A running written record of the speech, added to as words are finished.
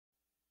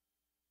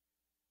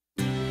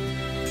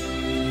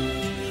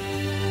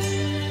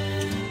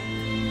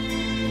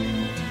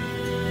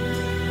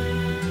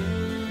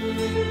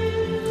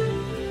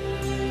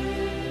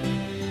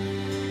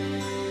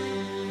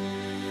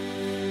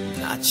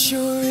Not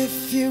sure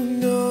if you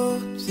know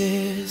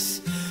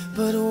this,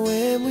 but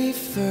when we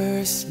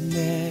first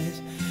met,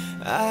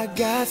 I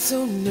got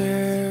so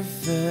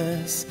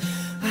nervous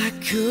I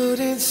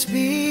couldn't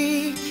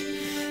speak.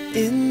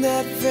 In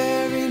that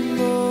very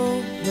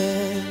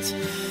moment,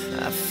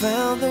 I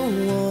found the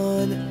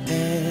one,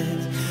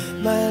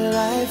 and my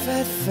life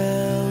had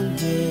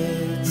found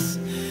its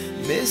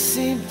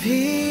missing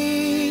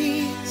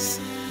piece.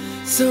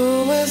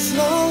 So as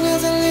long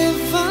as I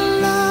live, I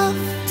love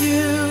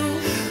you,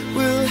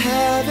 will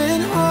have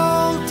and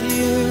hold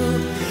you.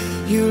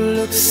 You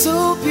look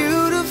so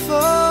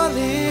beautiful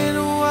in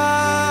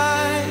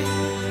white,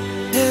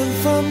 and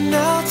from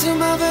now to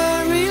my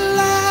very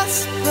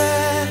last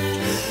breath,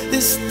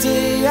 this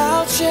day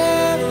I'll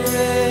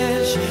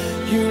cherish.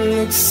 You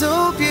look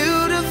so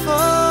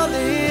beautiful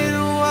in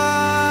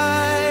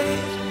white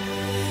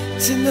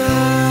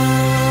tonight.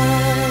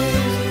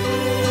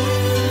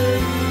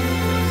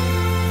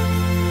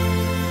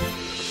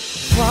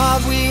 What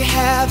we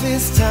have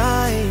is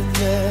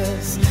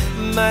timeless,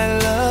 my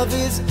love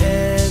is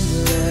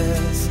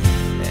endless,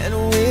 and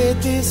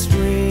with this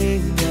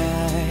ring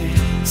I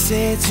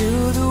say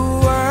to the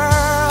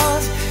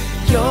world,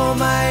 you're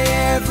my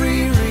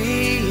every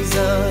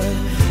reason,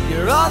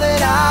 you're all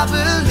that I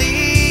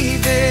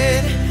believe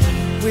in.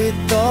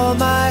 With all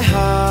my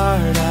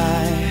heart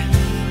I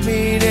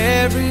mean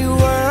every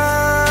word.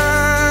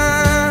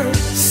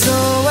 So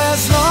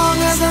as long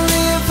as I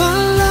live, I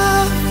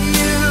love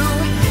you,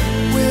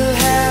 will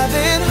have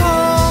and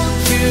hold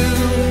you.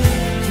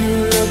 You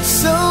look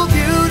so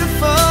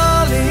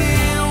beautiful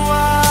in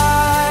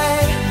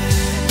white,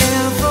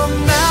 and from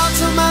now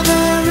to my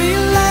very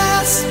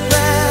last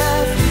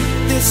breath,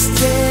 this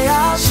day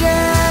I'll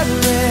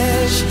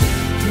cherish.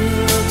 You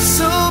look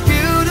so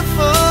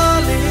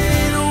beautiful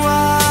in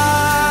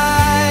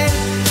white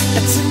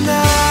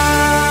tonight.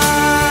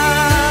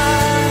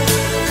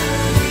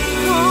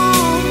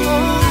 Ooh,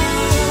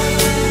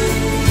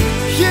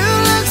 you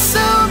look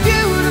so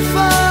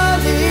beautiful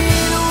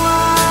in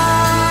white.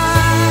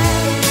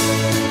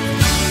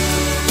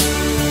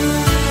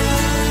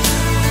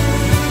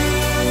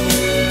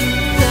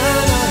 Na,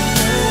 na,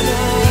 na, na.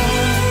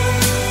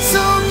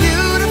 So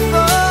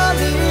beautiful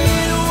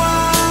in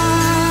white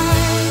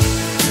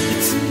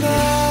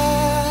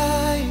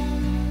tonight.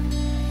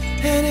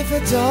 And if a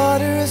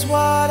daughter is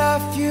what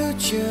our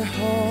future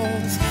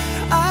holds,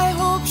 I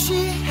hope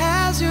she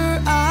has your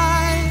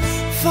eyes,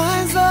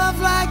 finds love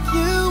like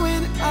you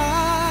and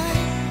I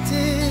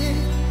did.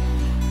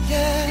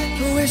 Yeah,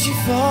 but when she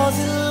falls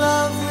in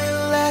love,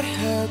 we'll let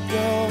her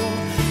go,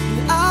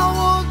 and I'll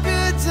walk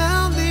her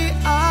down the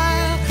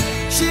aisle.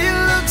 She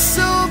looks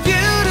so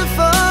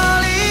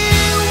beautiful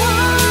in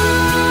white.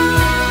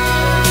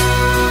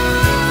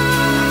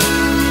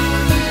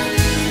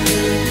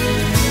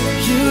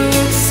 You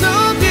look so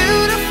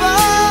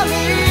beautiful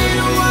in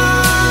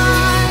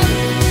white.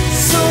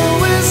 So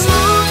as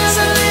long as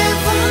I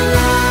live, I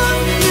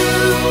love you,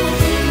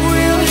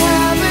 will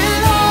have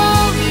and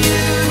hold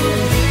you.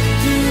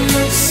 You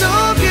look so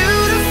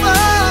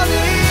beautiful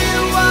in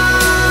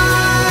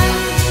white,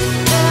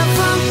 and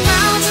from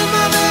now to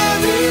my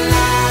very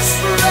last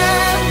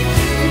breath,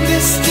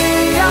 this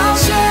day I'll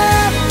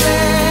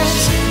cherish.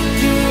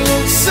 You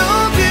look so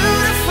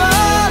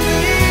beautiful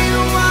in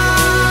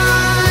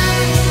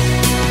white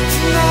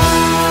tonight.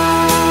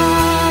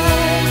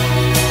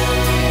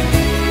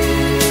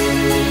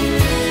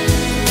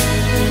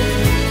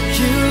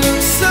 You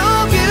look so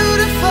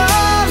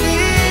beautiful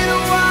in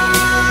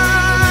white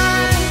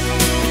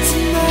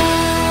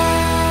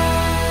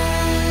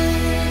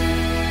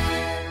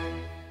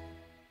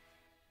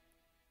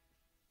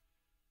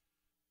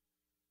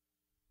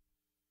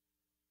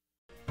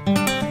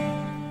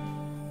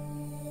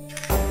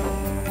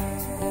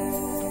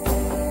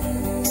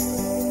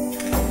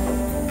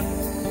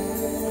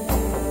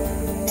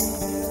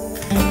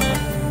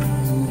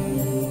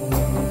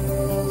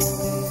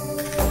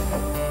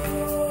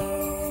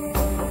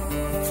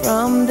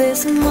From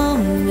this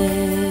moment,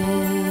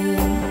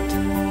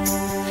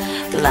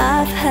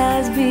 life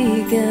has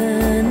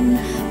begun.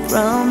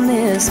 From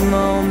this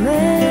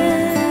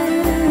moment,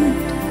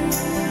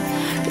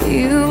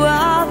 you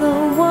are the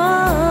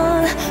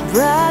one.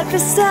 Right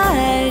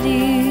beside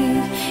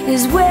you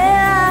is where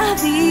I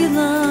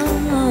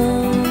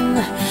belong.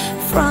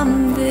 From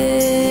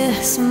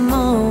this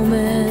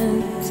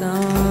moment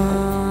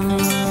on,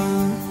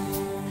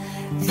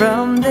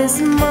 from this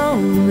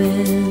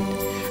moment,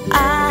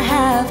 I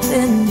have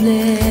been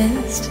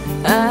blessed.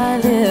 I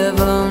live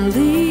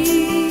only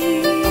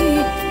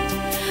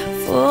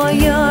for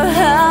your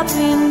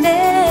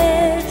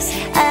happiness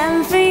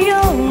and for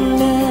your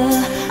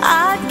love.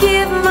 I'd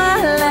give my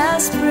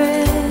last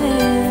breath.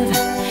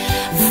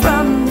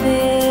 From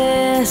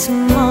this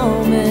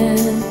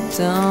moment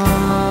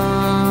on,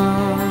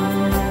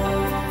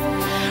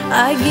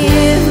 I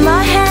give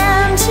my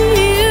hand to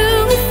you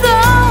with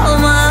all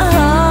my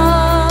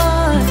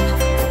heart.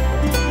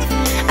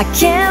 I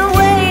can't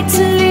wait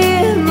to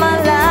live my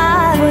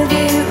life with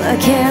you. I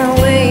can't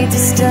wait to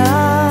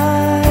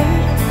start.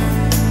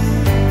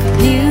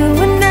 You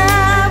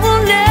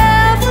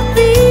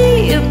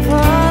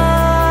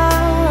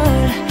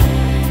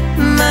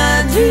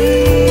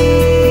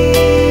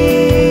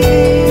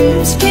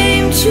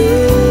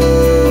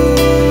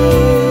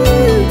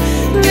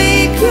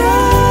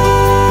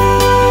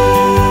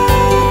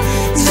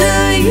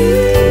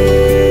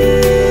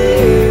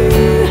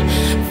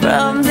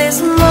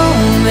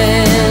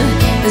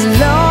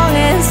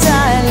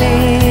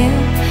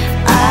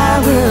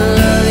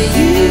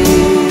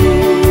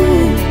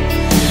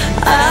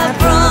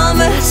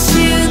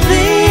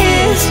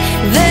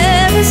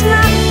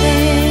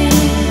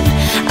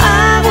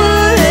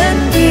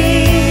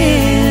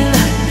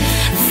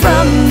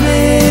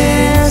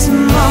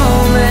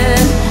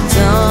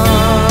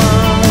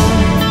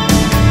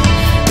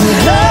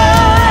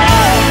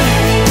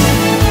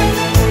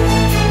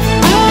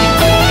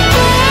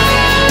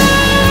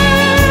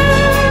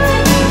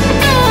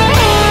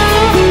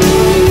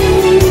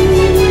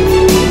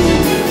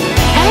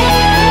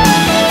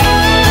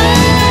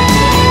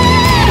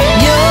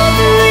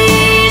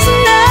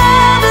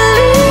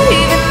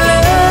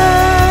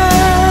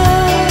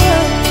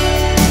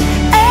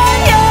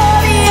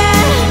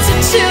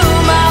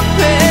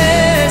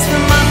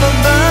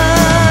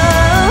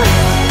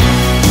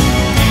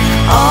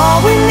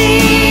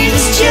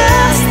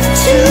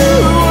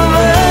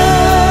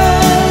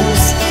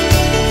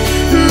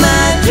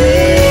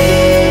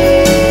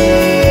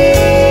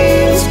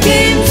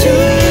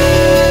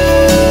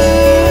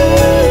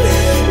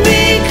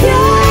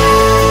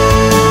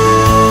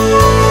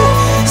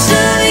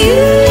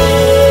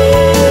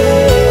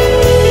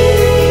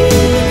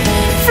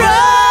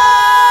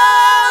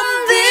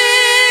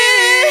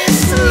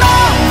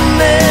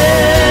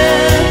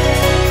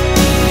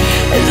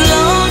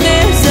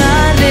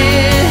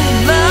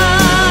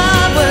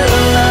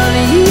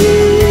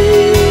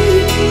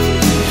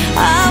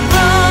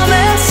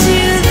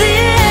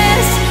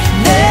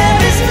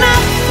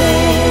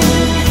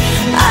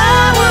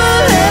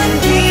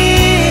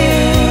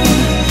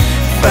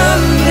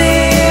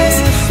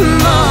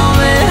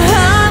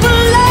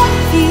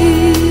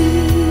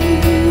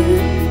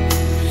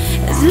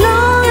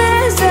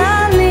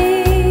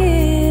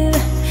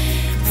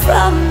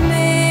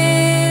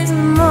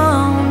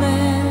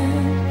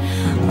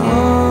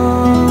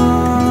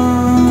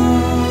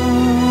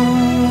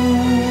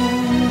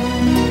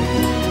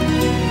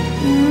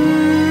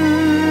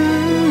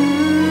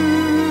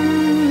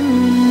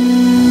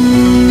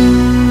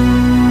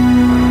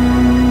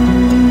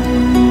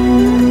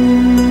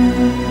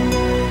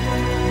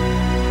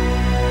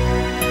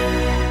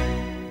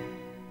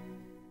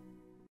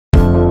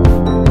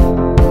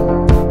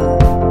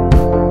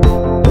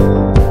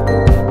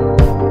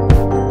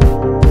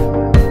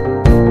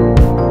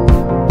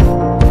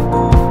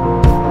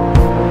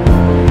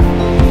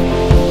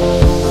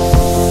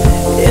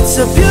It's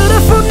a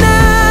beautiful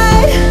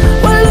night.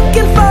 We're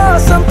looking for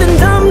something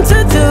dumb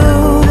to do.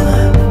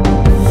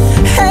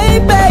 Hey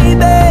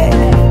baby,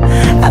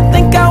 I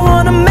think I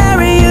wanna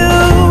marry you.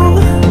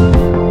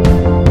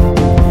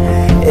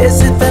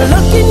 Is it the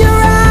look in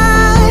your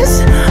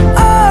eyes,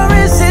 or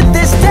is it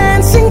this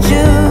dancing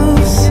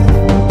juice?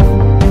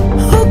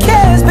 Who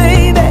cares,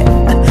 baby?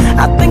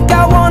 I think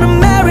I wanna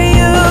marry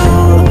you.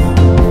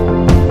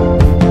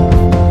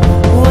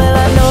 Well,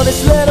 I know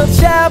this little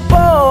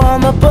chapel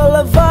on the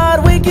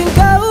boulevard we can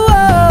go.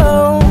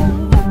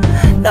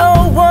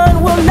 No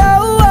one will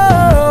know.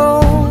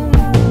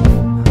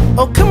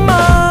 Oh, come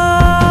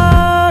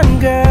on,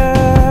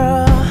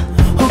 girl.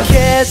 Who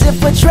cares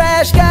if we're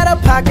trash? Got a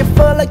pocket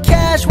full of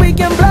cash we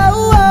can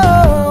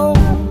blow.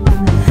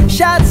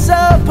 Shots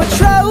of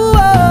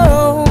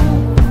Patrol,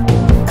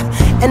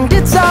 and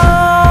it's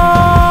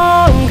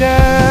on,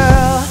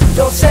 girl.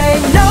 Don't say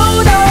no,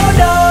 no,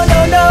 no, no,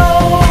 no.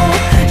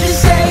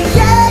 Just say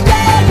yeah,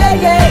 yeah, yeah,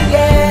 yeah,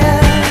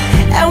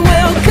 yeah. And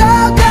we'll go,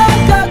 go,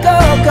 go, go,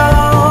 go.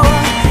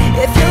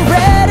 If you're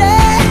ready,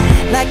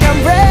 like I'm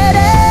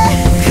ready.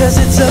 'Cause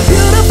it's a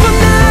beautiful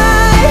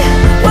night.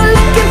 We're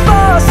looking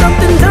for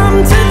something dumb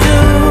to do.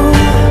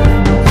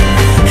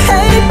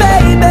 Hey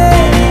baby,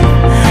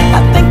 I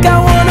think I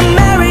wanna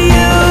marry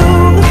you.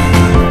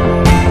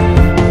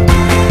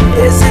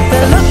 Is it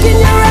the look in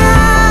your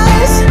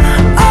eyes,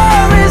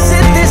 or is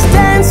it this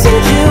dancing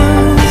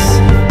juice?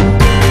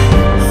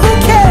 Who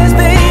cares,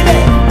 baby?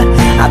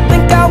 I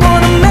think I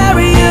wanna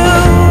marry you.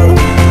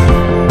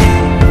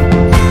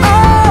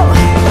 Oh,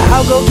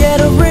 I'll go get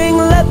a ring,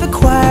 let the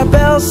choir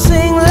bells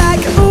sing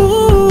like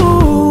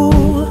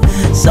ooh.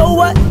 So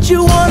what you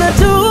wanna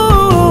do?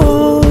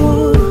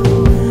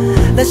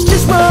 Let's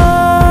just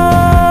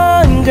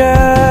run,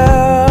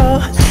 girl.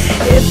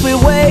 If we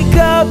wake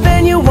up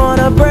and you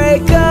wanna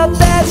break up,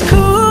 that's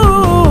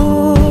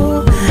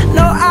cool.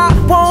 No, I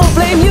won't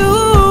blame you.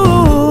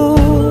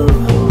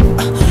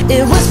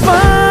 It was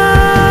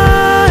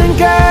fun,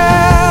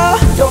 girl.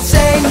 Don't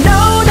say no,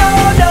 no,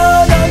 no,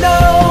 no, no.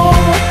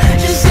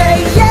 Just say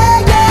yeah,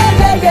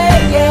 yeah, yeah, yeah,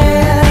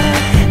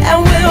 yeah. And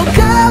we'll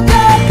go,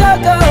 go, go,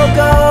 go,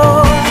 go.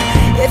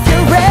 If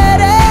you're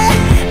ready,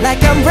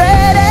 like I'm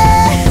ready.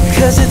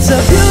 'Cause it's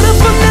a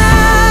beautiful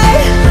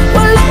night.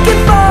 We're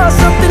looking for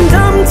something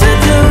dumb to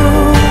do.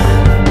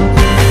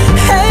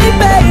 Hey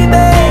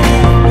baby,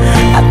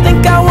 I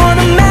think I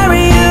wanna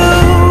marry you.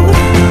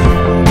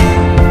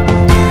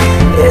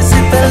 Is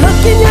it the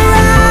look in your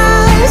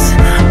eyes,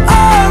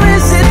 or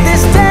is it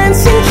this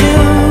dancing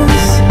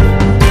juice?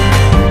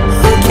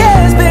 Who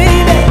cares,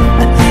 baby?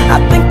 I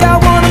think I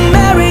wanna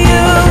marry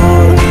you.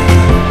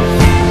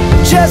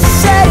 Just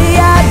say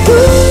I do.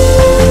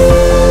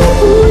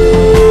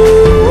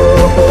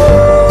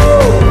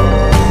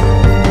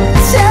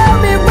 Tell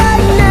me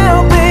right now,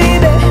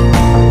 baby.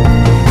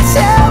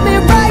 Tell me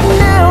right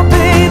now,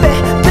 baby.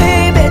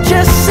 Baby,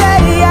 just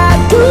say I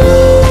do.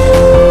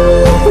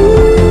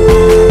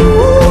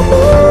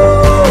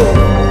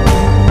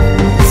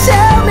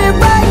 Tell me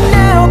right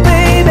now,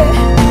 baby.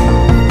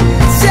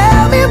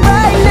 Tell me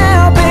right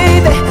now,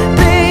 baby.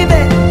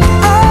 Baby,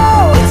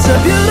 oh, it's a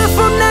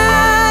beautiful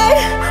night.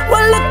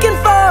 We're looking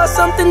for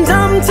something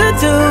dumb to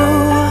do.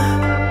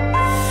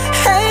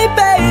 Hey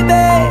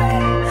baby,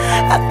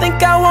 I think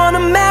I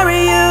wanna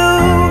marry you.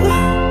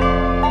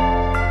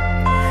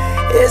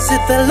 Is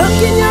it the look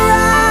in your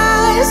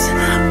eyes,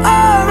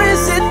 or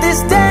is it this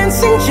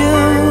dancing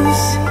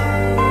juice?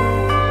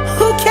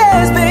 Who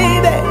cares,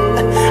 baby?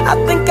 I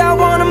think I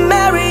wanna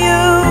marry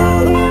you.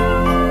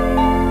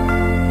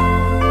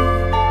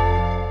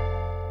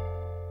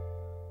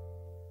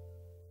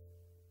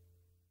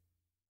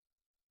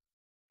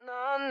 넌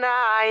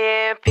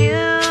나의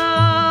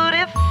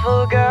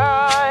beautiful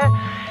girl.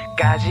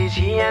 까지지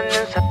않는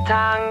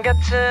사탕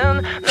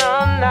같은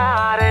넌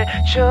나를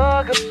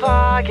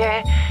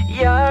조급하게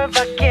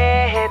열받게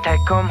해.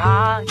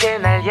 달콤하게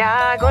날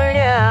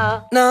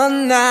약올려.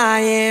 넌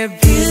나의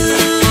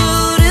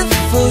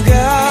beautiful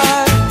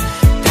girl.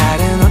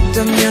 다른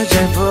어떤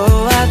여자를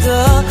보아도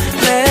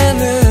내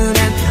눈엔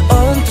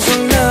온통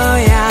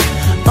너야,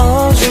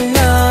 오직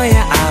너야.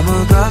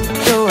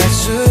 아무것도 할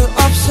수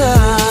없어.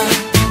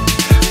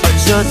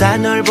 어쩌다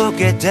널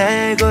보게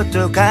되고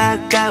또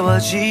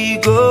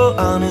가까워지고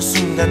어느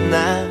순간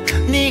난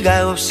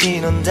네가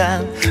없이 넌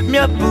단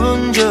몇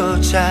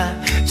분조차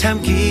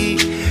참기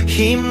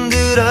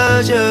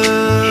힘들어져.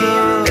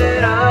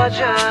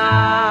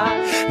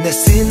 내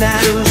쓴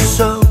하루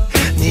속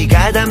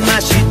네가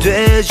단맛이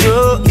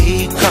되죠.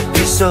 이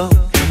커피 속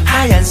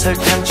하얀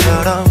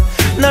설탕처럼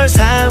널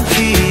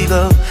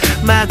삼키고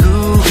마구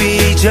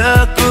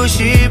휘젓고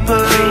싶어.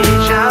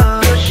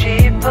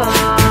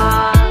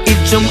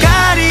 입 좀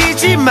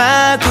가리지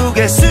마,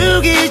 고개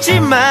숙이지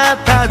마.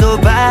 봐도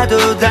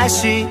봐도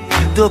다시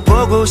또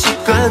보고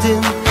싶거든.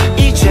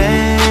 이제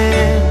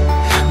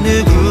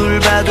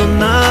누굴 봐도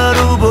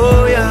너로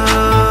보여.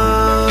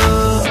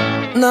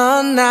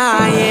 넌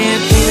나의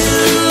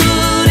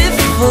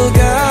beautiful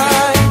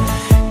girl.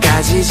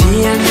 까지지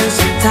않는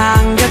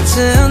사탕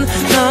같은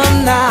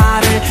넌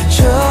나를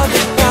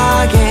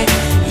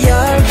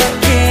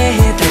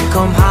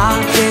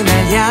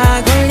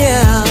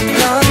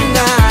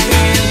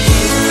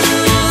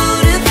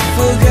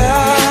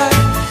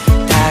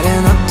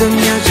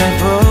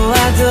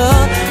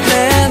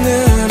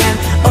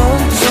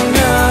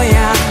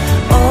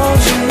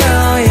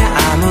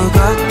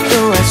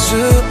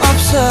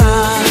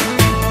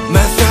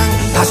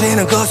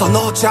우리는 그 손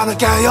놓지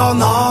않을게요.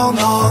 No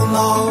no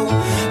no.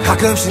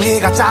 가끔씩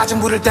네가 짜증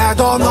부릴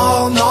때도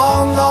no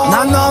no no.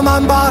 난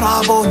너만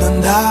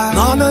바라보는데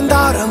너는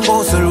다른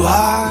곳을 왜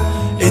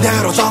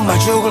이대로 정말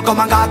죽을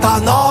것만 같아.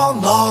 No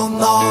no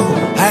no.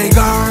 Hey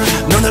girl,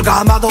 눈을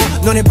감아도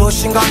눈이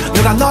부신 건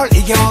누가 널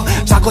이겨.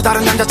 자꾸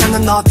다른 남자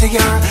찾는 너티게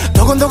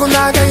두근두근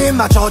나에게 입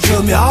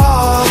맞춰주며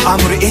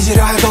아무리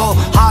잊으려 해도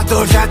하나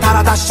둘 셋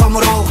하나 다시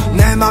처음으로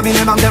내 맘이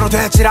내 맘대로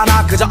되질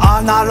않아. 그저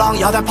all night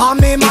long 여덟 판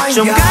미만. 입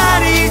좀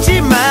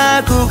가리지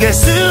마 고개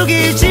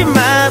숙이지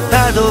마.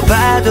 봐도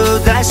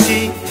봐도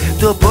다시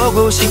또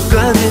보고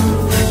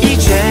싶거든.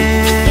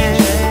 이제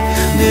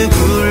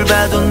누굴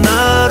봐도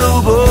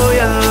너로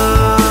보여.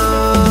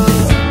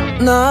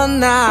 넌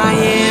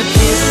나의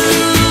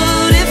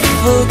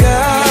beautiful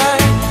girl.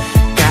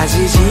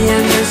 까지지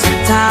않는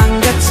사탕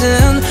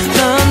같은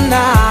넌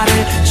나를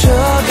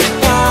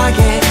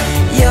초대하게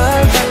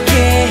열받게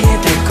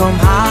해.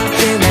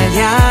 달콤하게 날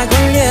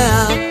약올려.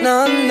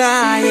 넌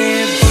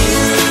나의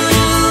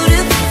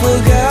beautiful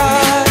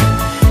girl.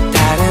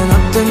 다른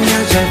어떤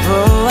여자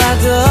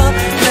보아도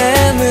내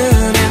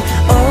눈엔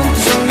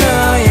온통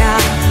너야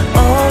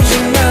오직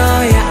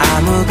너야.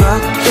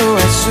 아무것도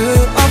할 수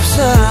없어.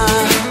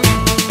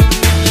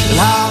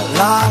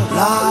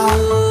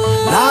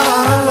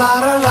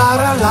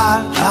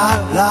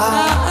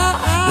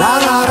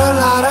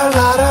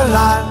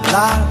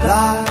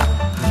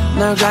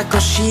 널 갖고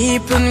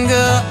싶은 걸.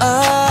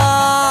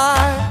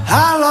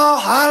 Hello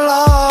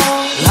hello.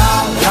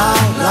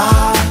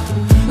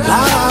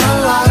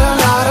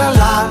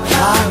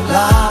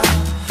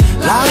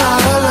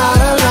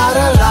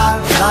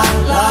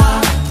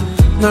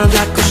 널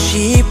갖고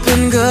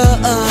싶은 걸.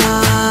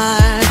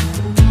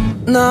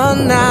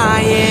 넌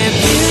나의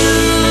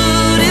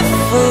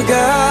beautiful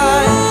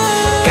girl.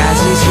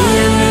 까지지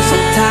않는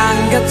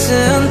사탕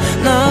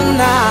같은 넌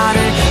나를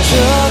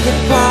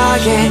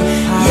조급하게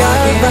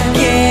열받게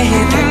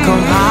해.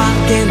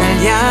 달콤하게 날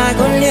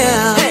약올려.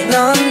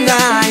 넌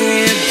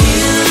나의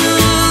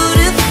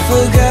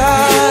beautiful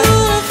girl.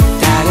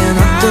 다른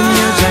어떤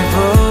여자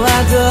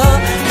보아도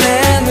내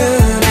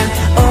눈엔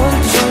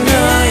온통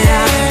너야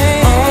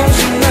오직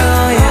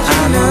너야.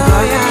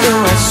 아무것도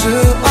할 수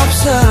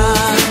없어.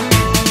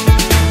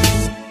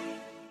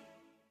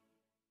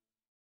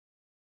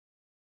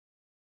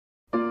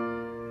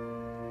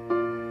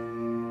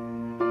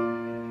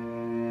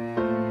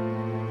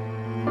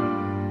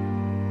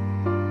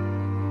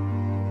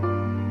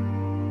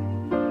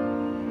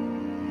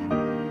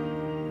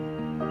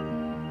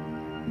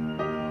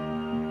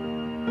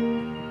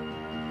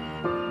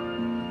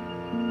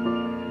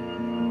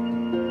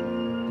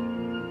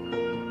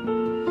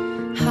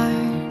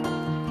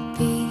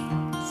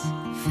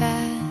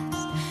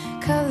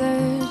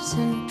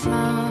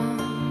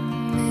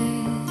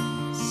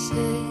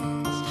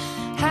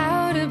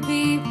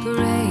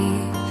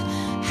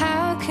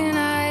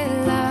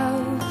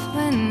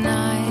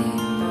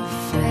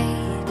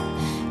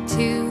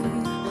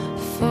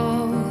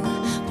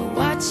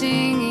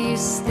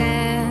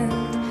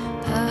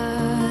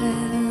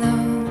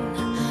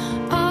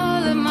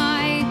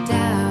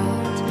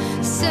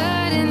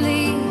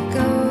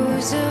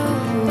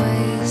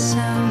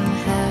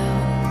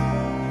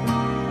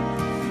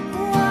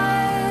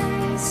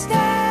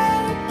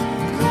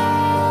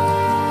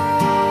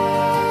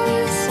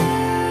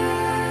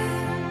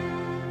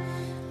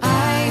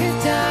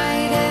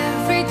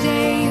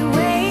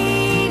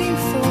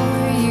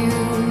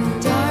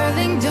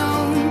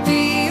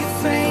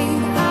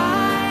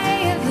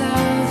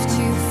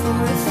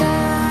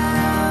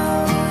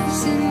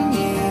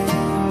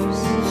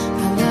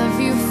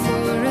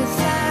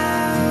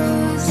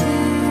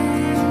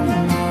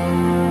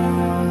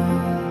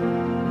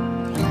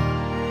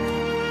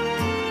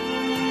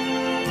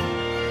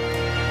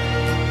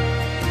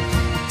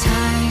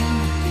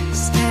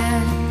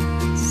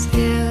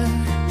 Still,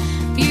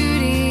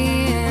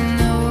 beauty in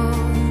all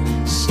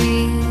she